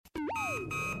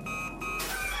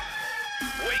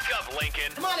up,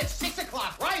 Lincoln. Come on, it's 6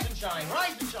 o'clock. Rise and shine,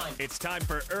 rise and shine. It's time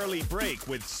for Early Break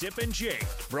with Sip and Jake,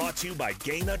 brought to you by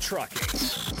Gaina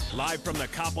Trucking. Live from the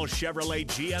Koppel Chevrolet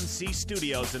GMC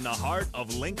studios in the heart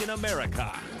of Lincoln,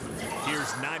 America.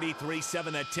 Here's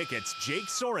 93.7 The Ticket's Jake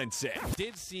Sorensen.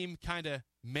 Did seem kind of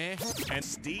meh. And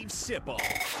Steve Sipple.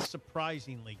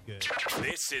 Surprisingly good.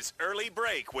 This is Early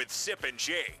Break with Sip and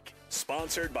Jake,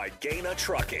 sponsored by Gaina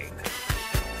Trucking.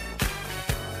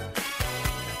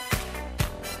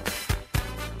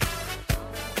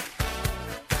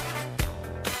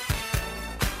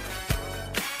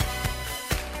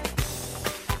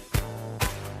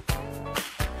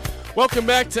 Welcome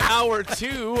back to Hour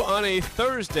 2 on a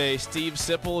Thursday. Steve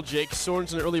Sipple, Jake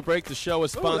Sorensen, Early Break. The show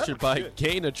is sponsored by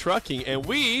Gaina Trucking, and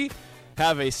we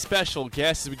have a special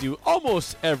guest as we do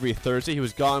almost every Thursday. He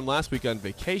was gone last week on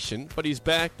vacation, but he's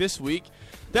back this week.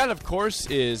 That, of course,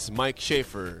 is Mike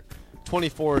Schaefer,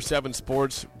 24/7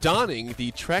 Sports, donning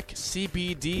the Trek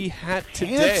CBD hat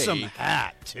today. Handsome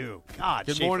hat, too. God,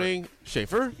 Good Schaefer. morning,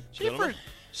 Schaefer.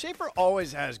 Schaefer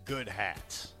always has good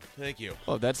hats. Thank you.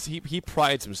 Oh, that's he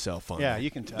prides himself on. Yeah, that. you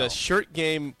can tell. The shirt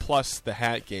game plus the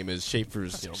hat game is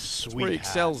Schaefer's. Sweet that's where he hat.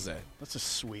 excels at. That's a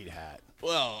sweet hat.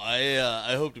 Well,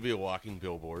 I hope to be a walking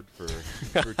billboard for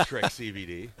Trek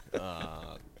CBD,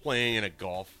 playing in a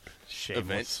golf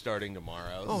event starting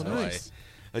tomorrow. Oh, so nice.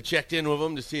 I checked in with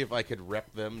them to see if I could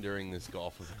rep them during this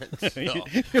golf event.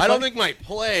 So I don't think my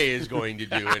play is going to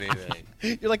do anything.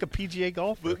 You're like a PGA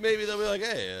golfer. But maybe they'll be like,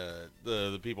 hey,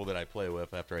 the people that I play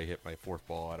with after I hit my fourth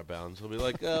ball out of bounds, they'll be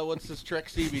like, what's this Trek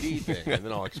CBD thing? And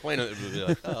then I'll explain it. They'll be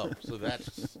like, oh, so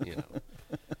that's,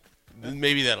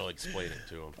 maybe that'll explain it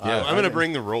to them. Yeah, I'm going to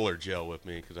bring the roller gel with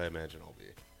me because I imagine I'll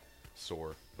be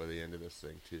sore by the end of this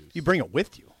thing, too. You bring it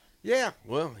with you. Yeah,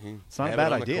 well, it's not a have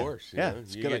bad it on idea. The course, Yeah, know?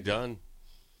 it's a you good get idea. done.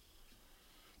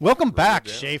 Welcome back,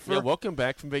 down. Schaefer. Yeah, welcome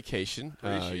back from vacation.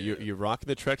 Appreciate it. You're rocking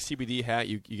the Trek CBD hat.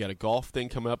 You got a golf thing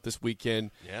coming up this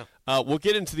weekend. Yeah. We'll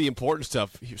get into the important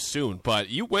stuff here soon. But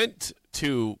you went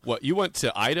to what? You went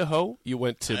to Idaho. You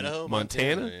went to Idaho,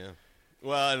 Montana. Yeah.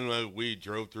 Well, I don't know. We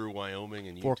drove through Wyoming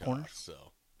and Four Utah. Corners? So.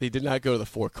 He did not go to the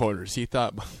Four Corners. He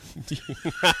thought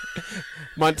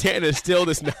Montana still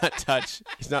does not touch.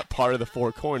 He's not part of the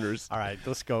Four Corners. All right,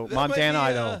 let's go. That Montana,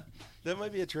 might be, Idaho. That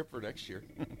might be a trip for next year.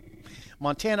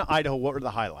 Montana, Idaho, what were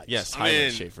the highlights? Yes, I highlight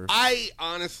mean, Schaefer. I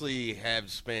honestly have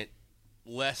spent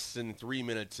less than 3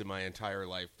 minutes in my entire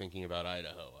life thinking about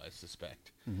Idaho, I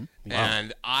suspect. Mm-hmm.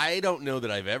 And I don't know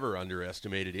that I've ever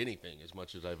underestimated anything as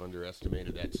much as I've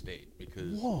underestimated that state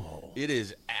because it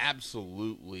is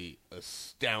absolutely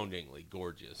astoundingly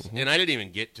gorgeous. Mm-hmm. And I didn't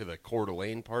even get to the Coeur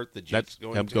d'Alene part that Jake's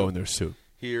going I'm to. going there soon.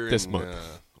 Here this in, month.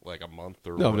 Like a month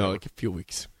or No, whatever. like a few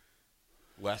weeks.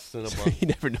 Less than a month. You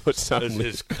never know what's As something.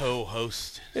 his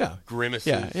co-host Yeah,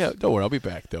 grimaces. yeah. Don't worry, I'll be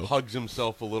back though. Hugs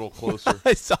himself a little closer.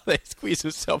 I saw that squeeze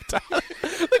himself down.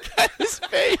 Look at his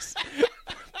face.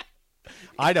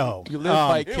 Idaho. You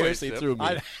live vicariously Sip, through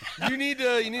me. you need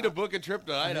to book a trip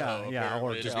to Idaho. Yeah,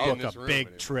 or apparently, just to be in book this a room big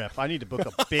anymore. trip. I need to book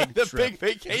a big The trip. big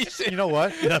vacation. You know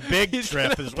what? The big He's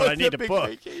trip gonna is what I book need the to big book.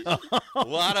 vacation. A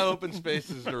lot of open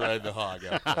spaces to ride the hog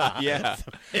out. Yeah.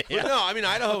 But no, I mean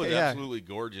Idaho is Yeah. absolutely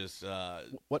gorgeous.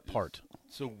 What part?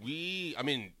 So we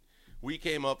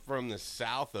came up from the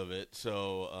south of it,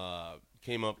 so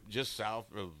came up just south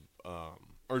of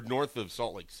or north of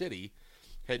Salt Lake City,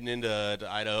 heading into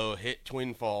Idaho, hit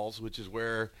Twin Falls, which is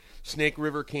where Snake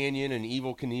River Canyon and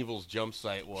Evel Knievel's jump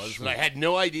site was, that I had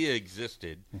no idea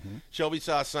existed. Mm-hmm. Shelby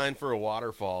saw a sign for a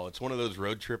waterfall. It's one of those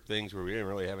road trip things where we didn't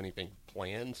really have anything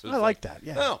planned. So I it's like that,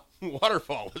 yeah. Oh,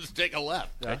 waterfall, let's take a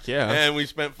left. Heck yeah. And we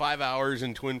spent 5 hours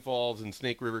in Twin Falls and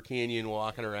Snake River Canyon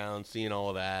walking around, seeing all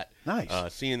of that.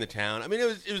 Nice. Seeing the town. I mean,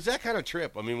 it was that kind of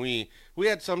trip. I mean, we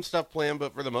had some stuff planned,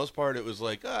 but for the most part, it was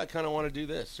like, I kind of want to do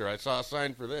this, or I saw a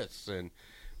sign for this, and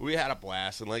we had a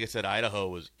blast. And like I said, Idaho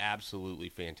was absolutely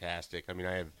fantastic. I mean,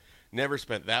 I have never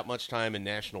spent that much time in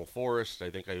national forest.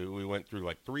 I think we went through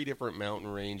like 3 different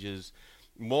mountain ranges,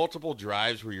 multiple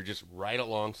drives where you're just right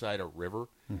alongside a river,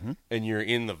 and you're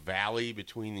in the valley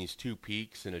between these 2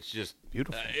 peaks, and it's just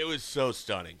Beautiful. It was so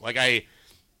stunning. Like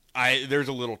there's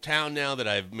a little town now that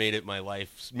I've made it my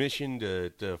life's mission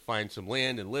to find some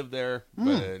land and live there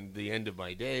by the end of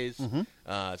my days.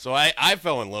 So I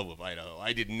fell in love with Idaho.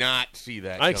 I did not see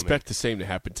that I coming expect the same to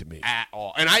happen to me. at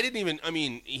all. And I didn't even, I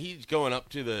mean, he's going up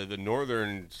to the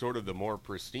northern, sort of the more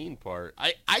pristine part.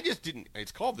 I just didn't,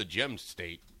 it's called the Gem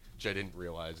State, which I didn't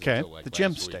realize until like the last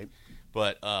Gem week. State.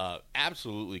 But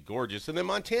absolutely gorgeous. And then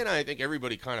Montana, I think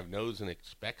everybody kind of knows and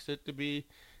expects it to be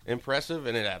impressive,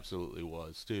 and it absolutely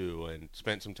was too. And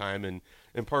spent some time in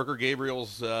in Parker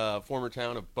Gabriel's former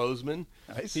town of Bozeman.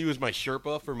 Nice. He was my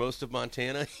Sherpa for most of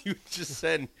Montana. He would just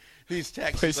send these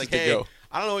texts Places like, to hey, go.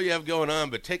 I don't know what you have going on,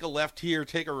 but take a left here,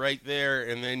 take a right there,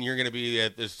 and then you're going to be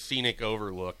at this scenic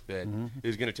overlook that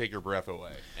is going to take your breath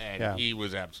away. And he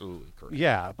was absolutely correct.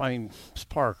 Yeah, I mean,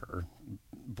 Parker,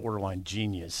 borderline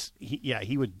genius.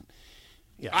 He would.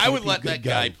 Yeah, I would he'd be a let good that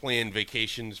guy plan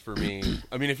vacations for me.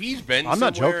 I mean, if he's been I'm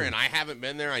not somewhere joking. and I haven't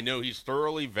been there, I know he's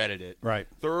thoroughly vetted it, Right.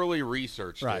 thoroughly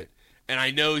researched Right. it, and I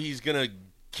know he's going to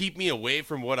keep me away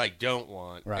from what I don't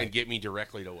want Right. and get me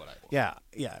directly to what I want.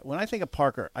 Yeah. When I think of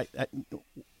Parker,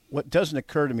 what doesn't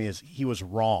occur to me is he was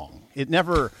wrong. It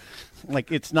never,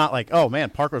 it's not like, oh man,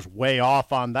 Parker's way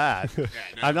off on that. No.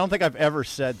 I don't think I've ever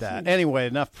said that. Anyway,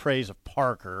 enough praise of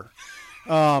Parker.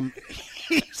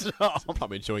 He's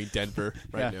Probably enjoying Denver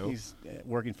right now. He's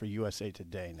working for USA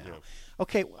Today now.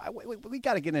 Okay, we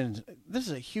got to get in. This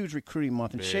is a huge recruiting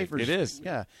month, and Big. Schaefer's. It is.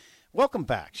 Yeah. Welcome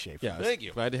back, Schaefer. Yeah, Thank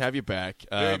you. Glad to have you back.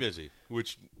 Very busy,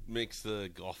 which makes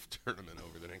the golf tournament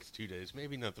over the next 2 days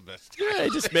maybe not the best. Yeah,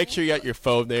 just make sure you got your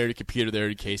phone there, your computer there,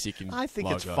 in case you can. I think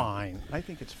log it's on. fine. I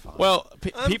think it's fine. Well,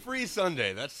 I'm free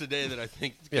Sunday. That's the day that I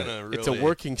think is going to really it's a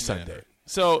working matter. Sunday.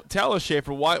 So tell us,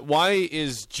 Schaefer, why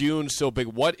is June so big?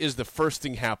 What is the first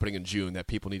thing happening in June that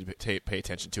people need to pay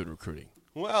attention to in recruiting?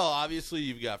 Well, obviously,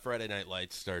 you've got Friday Night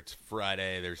Lights starts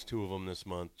Friday. There's 2 of them this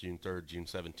month, June 3rd, June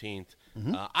 17th.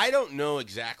 I don't know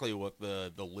exactly what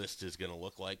the list is going to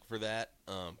look like for that,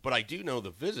 but I do know the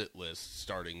visit list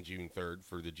starting June 3rd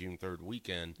for the June 3rd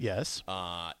weekend yes.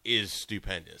 is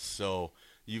stupendous. So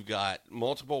you've got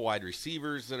multiple wide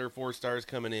receivers that are 4-stars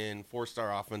coming in,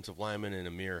 4-star offensive lineman in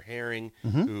Amir Herring,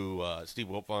 who Steve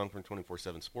Wiltfong from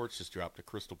 24/7 Sports just dropped a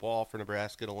crystal ball for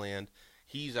Nebraska to land.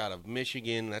 He's out of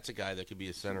Michigan. That's a guy that could be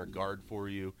a center guard for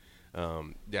you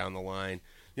down the line.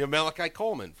 You have Malachi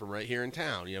Coleman from right here in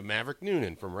town. You have Maverick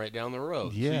Noonan from right down the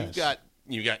road. Yes. So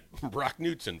you got Brock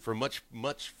Knutson from much,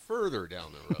 much further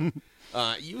down the road.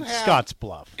 You have Scotts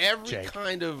Bluff. every Jake.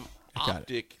 kind of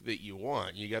optic that you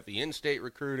want. You got the in-state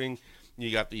recruiting.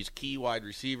 You got these key wide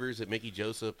receivers that Mickey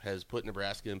Joseph has put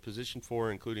Nebraska in position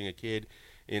for, including a kid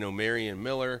in O'Marion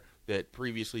Miller that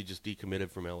previously just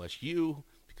decommitted from LSU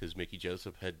because Mickey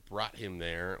Joseph had brought him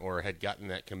there or had gotten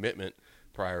that commitment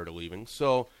prior to leaving.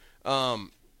 So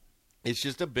it's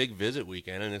just a big visit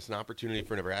weekend, and it's an opportunity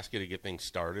for Nebraska to get things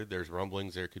started. There's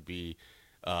rumblings there could be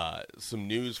some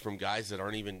news from guys that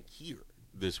aren't even here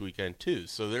this weekend too.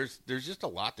 So there's just a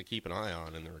lot to keep an eye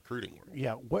on in the recruiting world.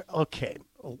 Yeah. Okay.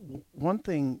 One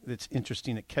thing that's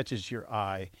interesting that catches your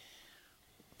eye: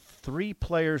 3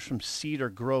 players from Cedar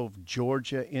Grove,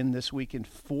 Georgia, in this weekend.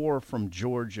 4 from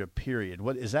Georgia. Period.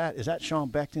 What is that? Is that Sean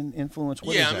Beckton influence?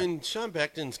 What is Yeah, that? I mean, Sean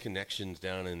Beckton's connections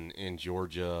down in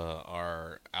Georgia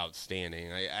are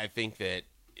outstanding. I think that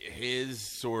his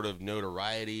sort of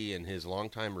notoriety and his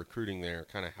longtime recruiting there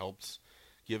kind of helps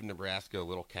give Nebraska a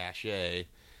little cachet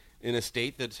in a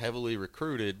state that's heavily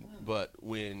recruited. But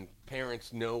when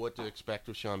parents know what to expect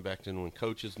with Sean Beckton, when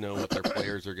coaches know what their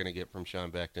players are going to get from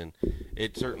Sean Beckton,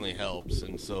 it certainly helps.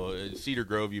 And so Cedar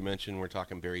Grove, you mentioned, we're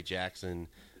talking Barry Jackson,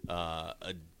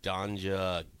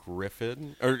 Adonja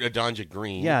Green.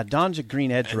 Yeah, Donja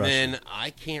Green edge And rusher. then I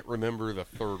can't remember the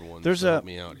third one. There's so a help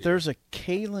me out here. there's a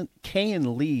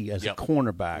Kayan Lee as Yep. a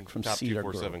cornerback from top Cedar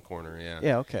 247 Grove. corner. Yeah.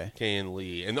 Yeah, okay. Kay and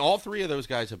Lee, and all 3 of those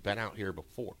guys have been out here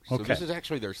before. So Okay. this is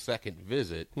actually their second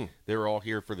visit. They were all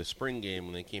here for the spring game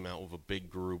when they came out with a big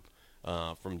group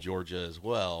from Georgia as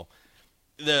well.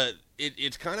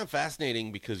 It's kind of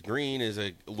fascinating because Green is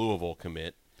a Louisville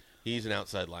commit. He's an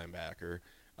outside linebacker.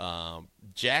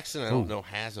 Jackson, I don't know,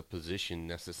 has a position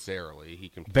necessarily. He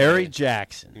can Barry He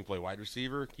Jackson. can play wide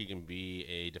receiver. He can be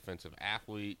a defensive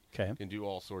athlete. Okay. Can do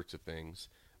all sorts of things.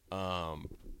 And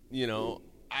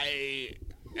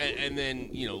then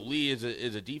Lee is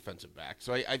a defensive back.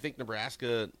 So I think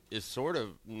Nebraska is sort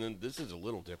of, and this is a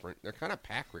little different. They're kind of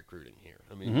pack recruiting here.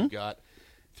 I mean, you've got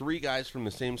 3 guys from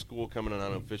the same school coming on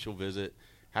an official visit.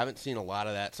 Haven't seen a lot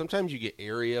of that. Sometimes you get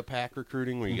area pack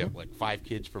recruiting where you get like 5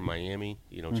 kids from Miami.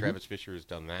 Travis Fisher has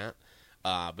done that.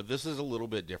 But this is a little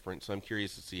bit different, so I'm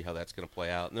curious to see how that's going to play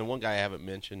out. And then one guy I haven't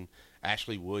mentioned,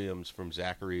 Ashley Williams from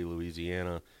Zachary,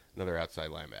 Louisiana, another outside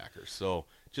linebacker. So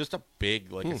just a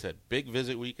big, like I said, big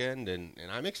visit weekend, and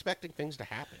I'm expecting things to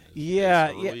happen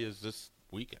as early as this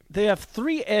weekend. They have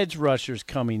 3 edge rushers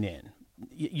coming in.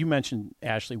 You mentioned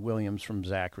Ashley Williams from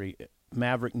Zachary,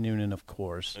 Maverick Noonan, of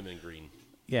course. And then Green.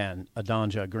 Yeah, and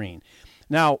Adonja Green.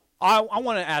 Now, I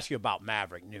want to ask you about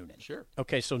Maverick Noonan. Sure.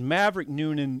 Okay, so Maverick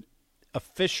Noonan,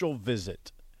 official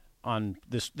visit on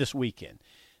this weekend.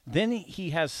 Then he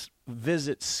has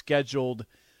visits scheduled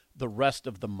the rest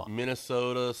of the month.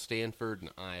 Minnesota, Stanford,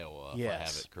 and Iowa, Yes, if I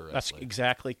have it correctly. that's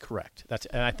exactly correct.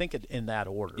 And I think in that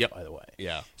order, Yep. by the way.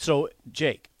 Yeah. So,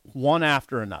 Jake, one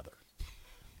after another.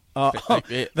 I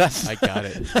got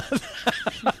it.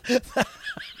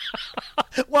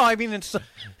 Well, I mean, it's.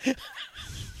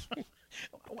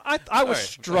 I was Sorry.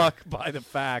 struck by the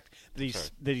fact that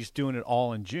he's doing it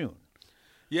all in June.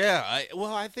 Yeah,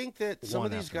 I think that some One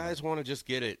of these after guys want to just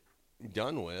get it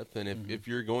done with, and if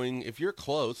you're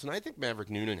close, and I think Maverick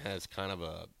Noonan has kind of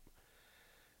a,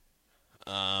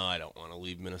 I don't want to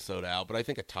leave Minnesota out, but I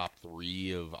think a top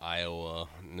 3 of Iowa,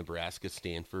 Nebraska,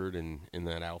 Stanford, and in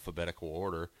that alphabetical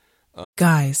order.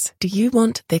 Guys, do you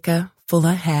want thicker,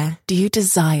 fuller hair? Do you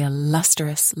desire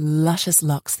lustrous, luscious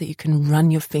locks that you can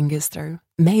run your fingers through?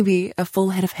 Maybe a full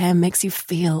head of hair makes you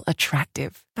feel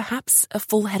attractive. Perhaps a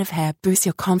full head of hair boosts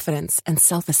your confidence and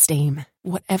self-esteem.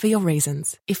 Whatever your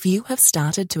reasons, if you have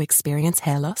started to experience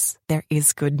hair loss, there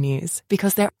is good news,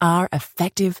 because there are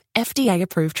effective,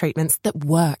 FDA-approved treatments that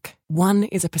work. One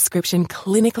is a prescription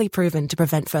clinically proven to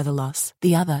prevent further loss.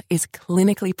 The other is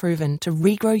clinically proven to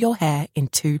regrow your hair in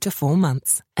 2 to 4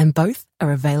 months. And both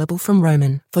are available from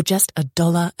Roman for just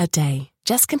 $1 a day.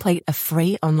 Just complete a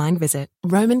free online visit.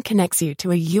 Roman connects you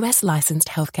to a US licensed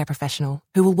healthcare professional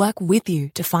who will work with you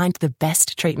to find the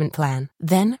best treatment plan.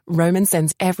 Then Roman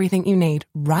sends everything you need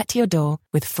right to your door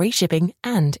with free shipping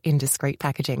and indiscreet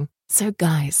packaging. So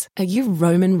guys, are you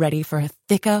Roman ready for a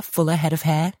thicker, fuller head of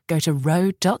hair? Go to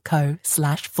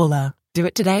ro.co/fuller. Do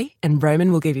it today and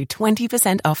Roman will give you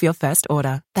 20% off your first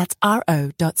order. That's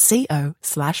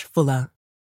ro.co/fuller.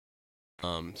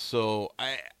 So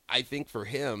I think for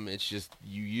him, it's just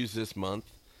you use this month,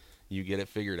 you get it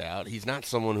figured out. He's not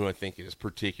someone who I think is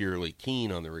particularly keen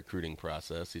on the recruiting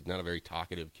process. He's not a very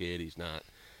talkative kid. He's not,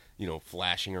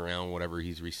 flashing around whatever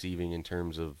he's receiving in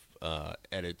terms of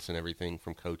edits and everything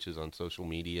from coaches on social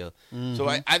media. Mm-hmm. So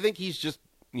I think he's just,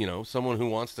 someone who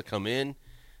wants to come in,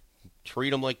 treat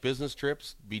them like business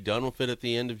trips, be done with it at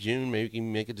the end of June. Maybe he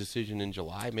can make a decision in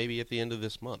July, maybe at the end of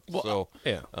this month. Well,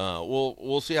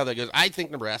 we'll see how that goes. I think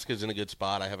Nebraska's in a good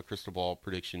spot. I have a crystal ball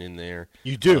prediction in there.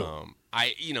 You do?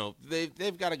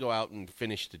 They've got to go out and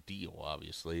finish the deal,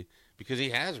 obviously, because he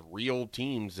has real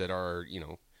teams that are,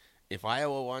 if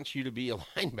Iowa wants you to be a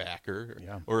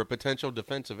linebacker or a potential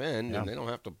defensive end, and they don't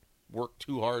have to work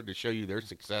too hard to show you their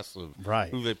success of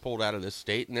who they pulled out of this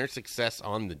state and their success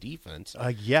on the defense.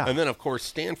 And then, of course,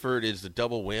 Stanford is the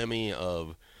double whammy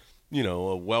of,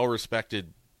 a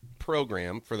well-respected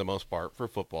program for the most part for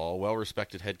football,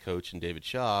 well-respected head coach in David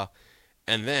Shaw,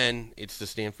 and then it's the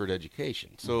Stanford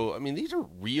education. So, I mean, these are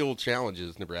real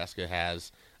challenges Nebraska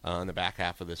has in the back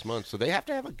half of this month. So they have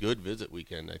to have a good visit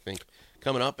weekend, I think,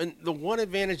 coming up. And the one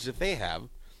advantage that they have,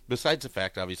 besides the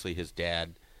fact, obviously, his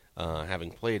dad having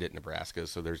played at Nebraska,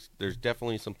 so there's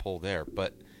definitely some pull there.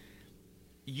 But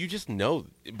you just know,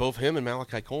 both him and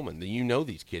Malachi Coleman, that you know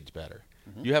these kids better.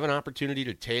 Mm-hmm. You have an opportunity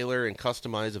to tailor and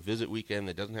customize a visit weekend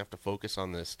that doesn't have to focus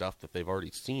on the stuff that they've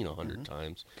already seen 100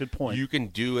 times. Good point. You can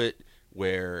do it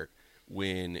where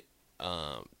when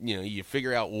you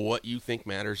figure out what you think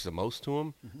matters the most to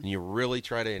them, and you really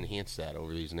try to enhance that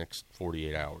over these next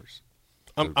 48 hours.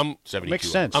 Makes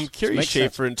sense. I'm curious,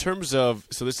 Schaefer, in terms of,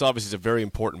 so this obviously is a very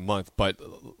important month, but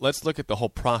let's look at the whole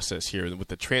process here with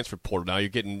the transfer portal. Now you're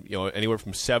getting anywhere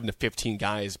from 7 to 15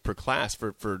 guys per class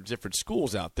for different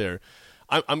schools out there.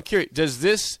 I'm curious, does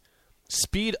this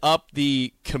speed up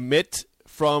the commit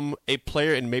from a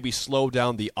player and maybe slow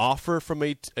down the offer from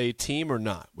a team or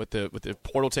not, with the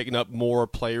portal taking up more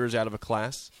players out of a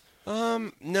class?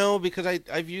 No, because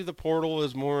I view the portal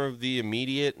as more of the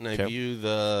immediate, and I view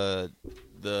the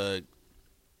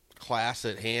class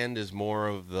at hand as more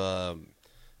of the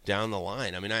down the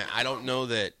line. I mean, I don't know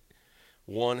that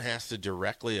one has to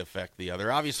directly affect the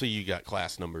other. Obviously, you got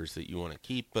class numbers that you want to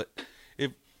keep, but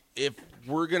if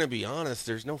we're going to be honest,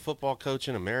 there's no football coach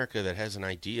in America that has an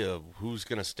idea of who's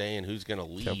going to stay and who's going to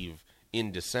leave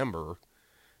in December.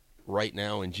 Right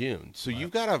now in June. So you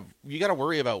got to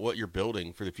worry about what you're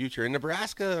building for the future. And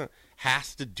Nebraska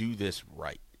has to do this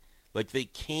right. Like, they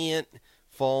can't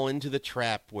fall into the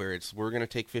trap where we're going to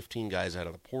take 15 guys out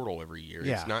of the portal every year.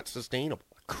 Yeah. It's not sustainable.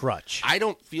 Crutch. I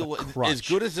don't feel as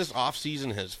good as this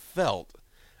offseason has felt.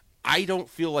 I don't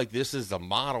feel like this is the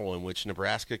model in which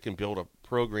Nebraska can build a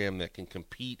program that can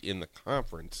compete in the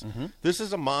conference. Mm-hmm. This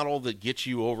is a model that gets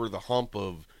you over the hump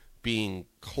of being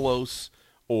close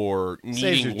or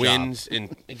needing wins.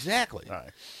 Exactly. Right.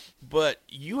 But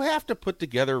you have to put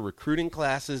together recruiting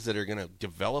classes that are going to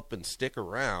develop and stick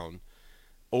around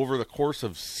over the course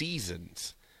of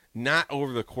seasons, not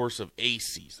over the course of a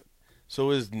season.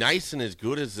 So as nice and as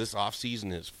good as this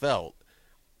offseason has felt,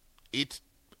 it's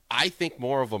I think,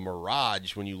 more of a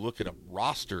mirage when you look at a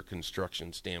roster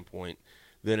construction standpoint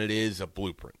than it is a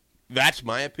blueprint. That's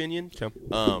my opinion. Okay.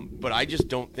 But I just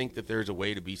don't think that there's a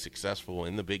way to be successful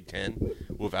in the Big Ten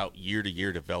without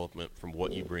year-to-year development from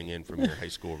what you bring in from your high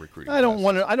school recruiting. I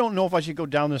don't know if I should go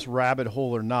down this rabbit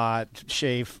hole or not,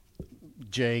 Schaefer,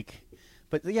 Jake.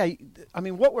 But, yeah, I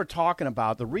mean, what we're talking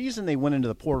about, the reason they went into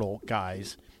the portal,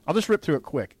 guys, I'll just rip through it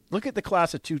quick. Look at the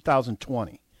class of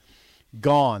 2020.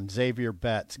 Gone, Xavier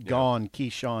Betts. Gone,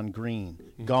 Keyshawn Green.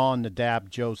 Gone, Nadab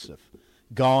Joseph.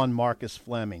 Gone, Marcus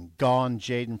Fleming. Gone,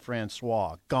 Jaden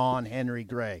Francois. Gone, Henry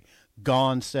Gray.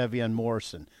 Gone, Sevian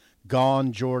Morrison.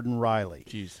 Gone, Jordan Riley.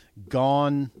 Jeez.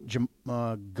 Gone,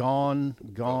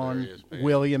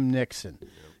 William Nixon.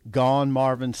 Gone,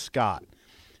 Marvin Scott.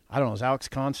 I don't know, is Alex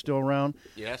Kahn still around?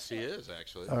 Yes, he is,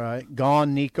 actually. All right.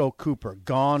 Gone, Nico Cooper.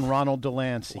 Gone, Ronald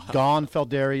Delancey. Wow. Gone,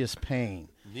 Feldarius Payne.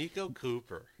 Nico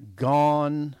Cooper.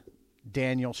 Gone,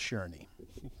 Daniel Sherney.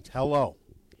 Hello.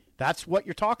 That's what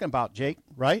you're talking about, Jake,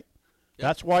 right? Yep.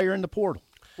 That's why you're in the portal.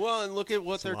 Well, and look at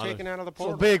what they're taking out of the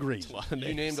portal. It's a big reason.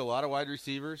 You named a lot of wide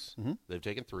receivers. Mm-hmm. They've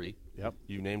taken 3. Yep.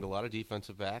 You named a lot of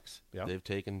defensive backs. Yep. They've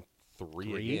taken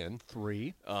 3 again.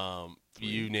 3.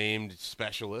 You named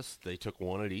specialists. They took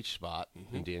 1 at each spot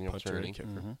in Daniel Sherney.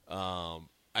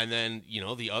 And then,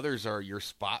 the others are your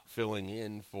spot filling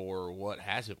in for what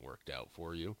hasn't worked out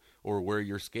for you or where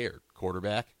you're scared.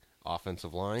 Quarterback,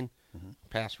 offensive line,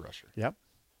 pass rusher. Yep.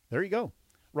 There you go.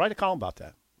 Write a column about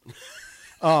that.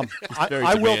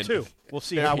 I will, too. We'll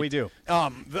see how we do. We're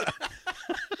going to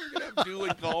have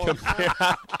dueling columns.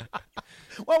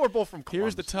 Well, we're both from Columbus.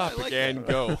 Here's the topic, and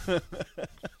go.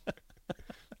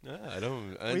 No, I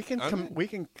don't. I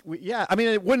mean,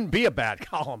 it wouldn't be a bad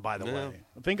column, by the way.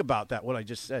 Think about that, what I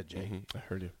just said, Jay. I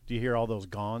heard you. Do you hear all those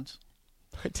gones?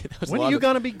 I did. When are you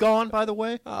going to be gone, by the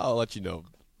way? I'll let you know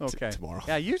tomorrow.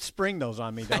 Yeah, you spring those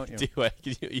on me, don't you? I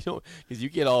do. You don't, because you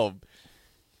get all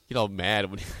mad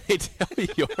when they tell me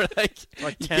you're like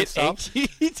tense up?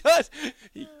 He does.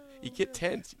 You get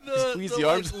tense. You squeeze the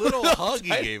arms. Little hug he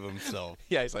gave himself.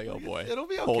 Yeah, he's like, oh boy, it'll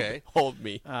be okay. Hold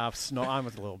me. I'm a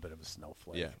little bit of a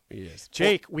snowflake. Yeah, he is.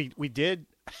 Jake,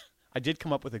 I did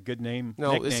come up with a good name.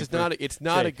 No, this is not. It's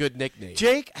not a good nickname.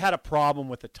 Jake had a problem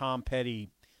with the Tom Petty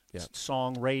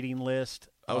song rating list.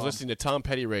 I was listening to Tom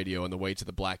Petty radio on the way to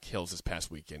the Black Hills this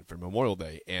past weekend for Memorial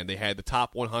Day, and they had the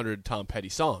top 100 Tom Petty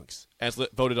songs as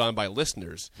voted on by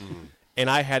listeners. And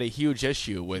I had a huge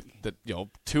issue with the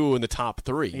 2 in the top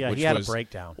 3. Yeah, which he had was a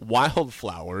breakdown.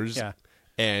 Wildflowers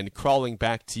and Crawling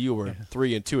Back to You were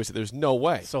 3 and 2. I said, there's no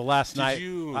way. So last night,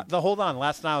 hold on.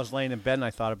 Last night I was laying in bed and I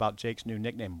thought about Jake's new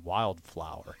nickname,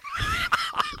 Wildflower.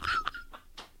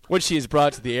 Which he has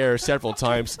brought to the air several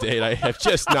times today, and I have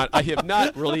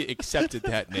not really accepted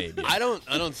that name yet. I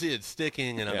don't see it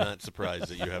sticking, and I'm not surprised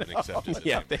that you haven't accepted it.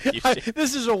 Yeah, thank you.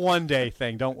 This is a one-day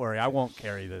thing. Don't worry. I won't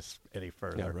carry this any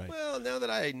further. Yeah, right. Well, now that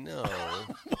I know,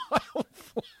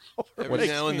 every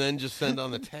now and then just send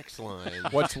on the text line.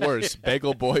 What's worse,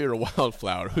 Bagel Boy or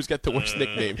Wildflower? Who's got the worst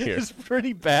nickname here? It's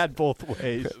pretty bad both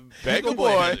ways. Bagel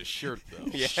Boy has a shirt, though.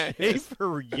 Yeah,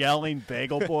 Schaefer yelling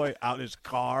Bagel Boy out his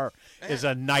car is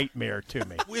a nightmare to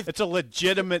me. It's a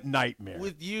legitimate nightmare.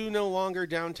 With you no longer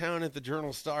downtown at the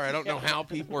Journal-Star, I don't know how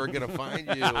people are going to find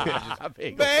you.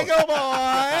 Bagel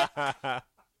Boy!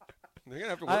 They're going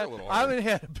to have to work a little harder. I haven't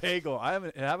had a bagel.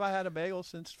 Have I had a bagel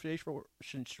since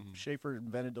Schaefer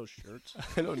invented those shirts?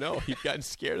 I don't know. You've gotten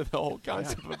scared of the whole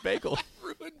concept of a bagel.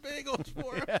 Ruined bagels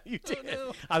for him. Yeah, you did. Oh,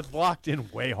 no. I've locked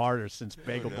in way harder since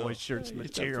Bagel Boy shirts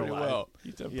materialized.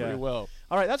 You've done pretty well.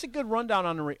 All right, that's a good rundown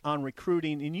on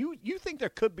recruiting. And you think there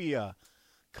could be a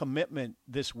commitment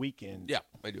this weekend? Yeah,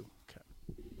 I do. Okay.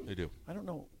 I do. I don't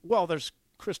know. Well, there's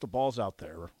crystal balls out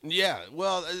there. Yeah,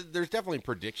 well, there's definitely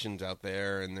predictions out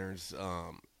there, and there's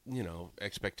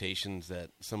expectations that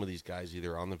some of these guys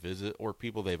either on the visit or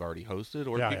people they've already hosted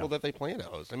or people that they plan to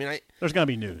host. I mean, there's going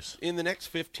to be news in the next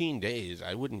 15 days.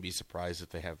 I wouldn't be surprised if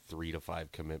they have 3 to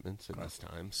 5 commitments in this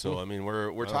time. So I mean,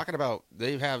 we're talking about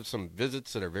they have some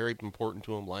visits that are very important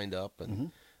to them lined up,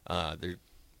 and they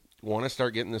want to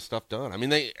start getting this stuff done. I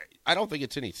mean, I don't think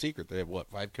it's any secret they have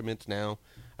 5 commits now.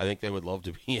 I think they would love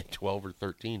to be at 12 or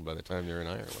 13 by the time they're in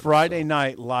Ireland. Friday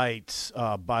Night Lights,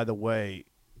 by the way,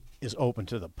 is open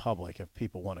to the public if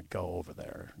people want to go over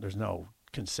there. There's no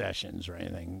concessions or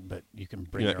anything, but you can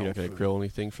bring your own food. You're not going to grill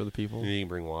anything for the people? You can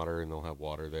bring water, and they'll have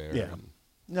water there. Yeah.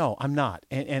 No, I'm not.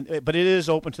 But it is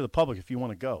open to the public if you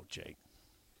want to go, Jake.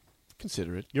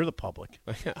 Consider it. You're the public.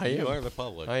 You are the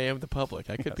public. I am the public.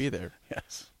 I could be there.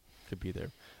 Yes. Could be there.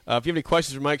 If you have any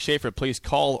questions for Mike Schaefer, please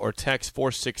call or text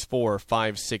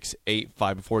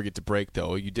 464-5685 before we get to break,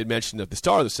 though. You did mention at the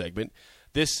start of the segment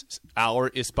This hour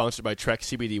is sponsored by Trek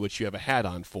CBD, which you have a hat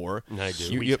on for. I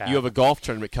do. You have a golf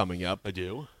tournament coming up. I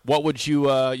do. What would you,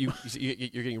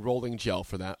 you're getting rolling gel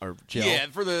for that, or gel? Yeah,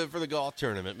 for the golf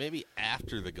tournament. Maybe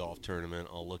after the golf tournament,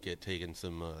 I'll look at taking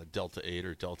some Delta 8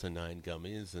 or Delta 9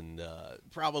 gummies, and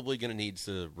probably going to need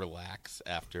to relax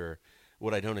after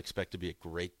what I don't expect to be a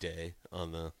great day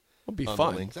on the It'll be on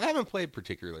fun. the links. I haven't played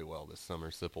particularly well this summer,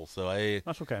 Sipple, so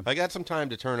That's okay. I got some time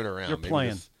to turn it around. You're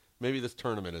playing. Maybe this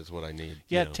tournament is what I need.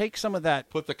 Yeah, take some of that.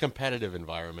 Put the competitive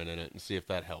environment in it and see if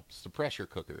that helps. The pressure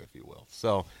cooker, if you will.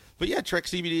 So, but yeah, Trek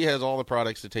CBD has all the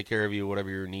products to take care of you,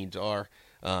 whatever your needs are.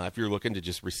 If you're looking to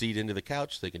just recede into the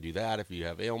couch, they can do that. If you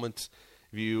have ailments,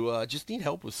 if you just need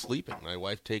help with sleeping, my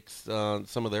wife takes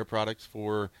some of their products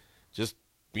for just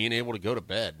being able to go to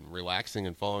bed and relaxing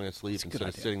and falling asleep instead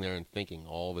of sitting there and thinking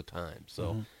all the time.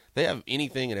 So they have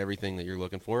anything and everything that you're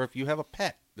looking for. If you have a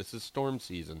pet, this is storm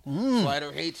season.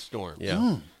 Slider hates storms.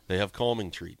 Yeah. They have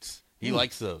calming treats. He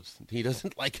likes those. He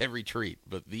doesn't like every treat,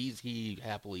 but these he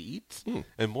happily eats.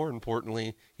 And more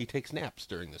importantly, he takes naps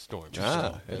during the storm.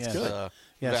 That's good.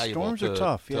 Valuable storms are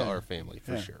tough. to our family,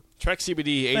 for sure. Trek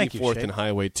CBD, Thank you, 84th Shay. and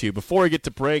Highway 2. Before we get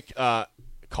to break,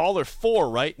 caller 4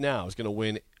 right now is going to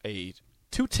win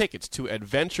 2 tickets to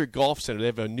Adventure Golf Center. They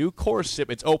have a new course.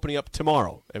 It's opening up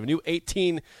tomorrow. They have a new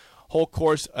 18-hole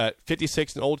course at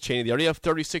 56 in Old Cheney. They already have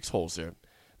 36 holes there.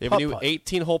 They have a new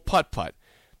 18-hole putt-putt.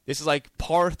 This is like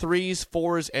par 3s,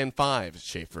 4s, and 5s,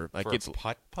 Schaefer. Like For it's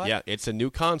putt-putt? Yeah, it's a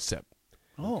new concept.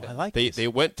 Oh, I like They this. they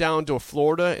went down to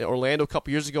Florida, Orlando, a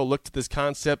couple years ago, looked at this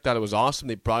concept, thought it was awesome.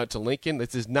 They brought it to Lincoln.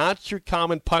 This is not your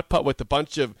common putt-putt with a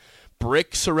bunch of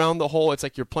bricks around the hole. It's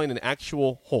like you're playing an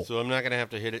actual hole. So I'm not going to have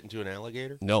to hit it into an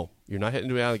alligator? No, you're not hitting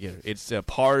into an alligator. It's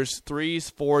pars,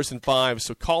 3s, 4s, and 5s.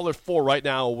 So caller 4 right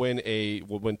now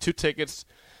will win 2 tickets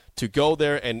to go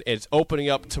there, and it's opening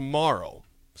up tomorrow.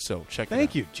 So check it out.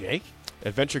 Thank you, Jake.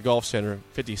 Adventure Golf Center,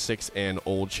 56 and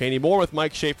Old Cheney. More with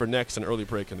Mike Schaefer next on Early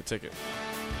Break on the Ticket.